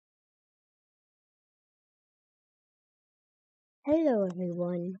Hello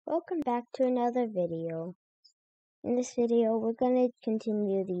everyone, welcome back to another video. In this video, we're going to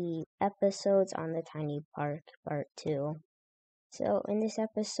continue the episodes on the tiny park, part 2. So in this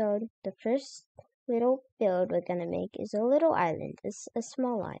episode, the first little build we're going to make is a little island. It's a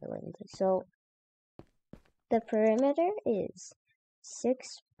small island. So the perimeter is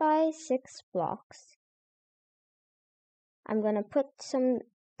 6 by 6 blocks. I'm going to put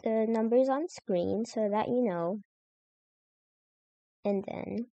the numbers on screen so that you know. And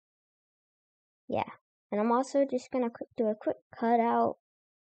then, yeah. And I'm also just going to do a quick cutout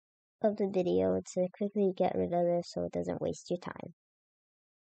of the video to quickly get rid of this so it doesn't waste your time.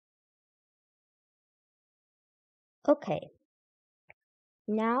 Okay,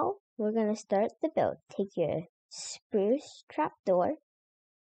 now we're going to start the build. Take your spruce trapdoor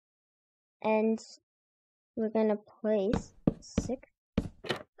and we're going to place 6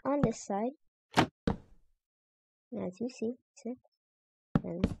 on this side. As you see, 6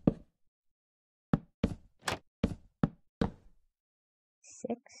 and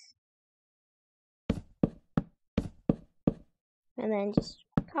 6. And then just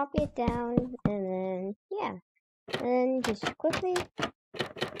copy it down, and then, yeah. And then just quickly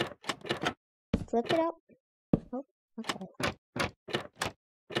flip it up. Oh, okay.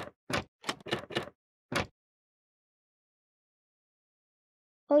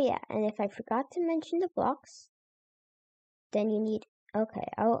 Oh yeah, and if I forgot to mention the blocks, then you need, okay,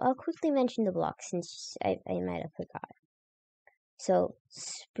 I'll quickly mention the blocks since I might have forgot. So,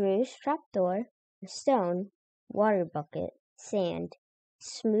 spruce trapdoor, stone, water bucket, sand,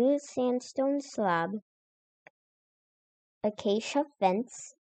 smooth sandstone slab, acacia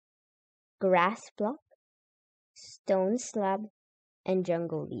fence, grass block, stone slab, and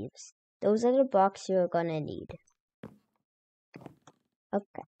jungle leaves. Those are the blocks you're gonna need.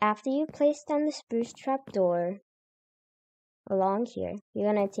 Okay, after you place down the spruce trapdoor along here,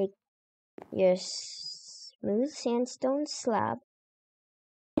 you're gonna take your smooth sandstone slab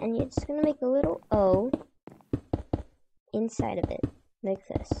and you're just gonna make a little O inside of it, like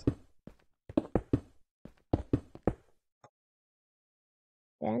this.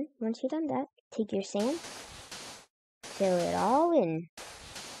 Then, once you've done that, take your sand, fill it all in.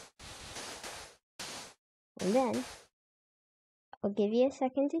 And then, I'll give you a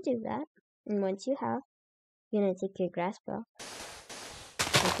second to do that. And once you have, you're gonna take your grass block,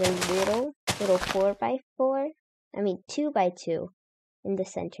 like a little 4x4, 2x2 in the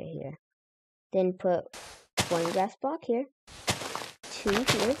center here. Then put 1 grass block here, 2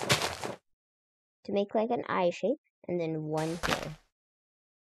 here, to make like an eye shape, and then 1 here.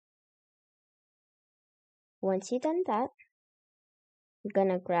 Once you've done that, you're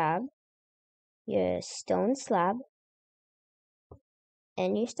gonna grab your stone slab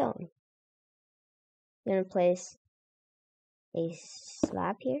and your stone. You're gonna place a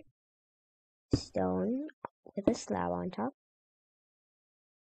slab here, stone with a slab on top,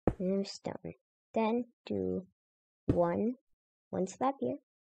 and stone. Then do one slab here,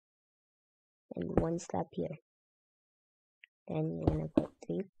 and 1 slab here. Then you're gonna put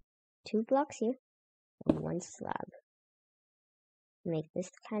 2 blocks here, and 1 slab. Make this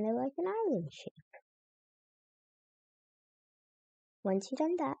kind of like an island shape. Once you've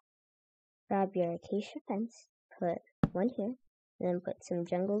done that, grab your acacia fence, put 1 here, and then put some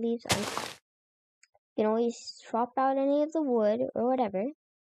jungle leaves on. You can always swap out any of the wood or whatever,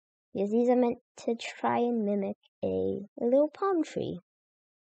 because these are meant to try and mimic a little palm tree.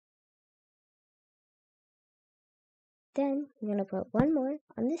 Then I'm going to put 1 more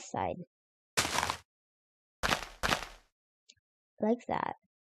on this side. Like that.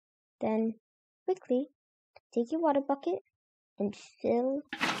 Then quickly take your water bucket and fill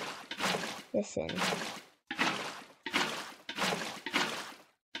this in.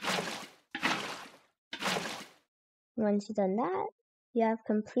 Once you've done that, you have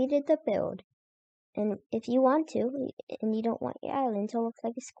completed the build. And if you want to, and you don't want your island to look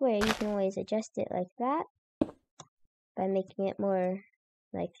like a square, you can always adjust it like that by making it more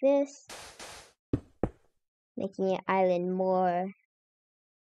like this, making your island more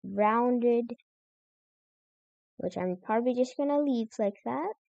rounded, which I'm probably just gonna leave like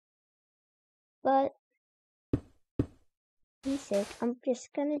that, but for sake, I'm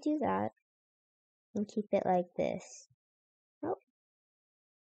just gonna do that and keep it like this. Oh,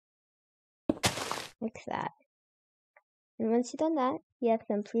 like that. And once you've done that, you have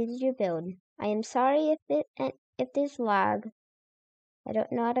completed your build. I am sorry if there's lag. I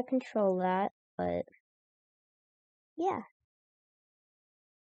don't know how to control that, but yeah.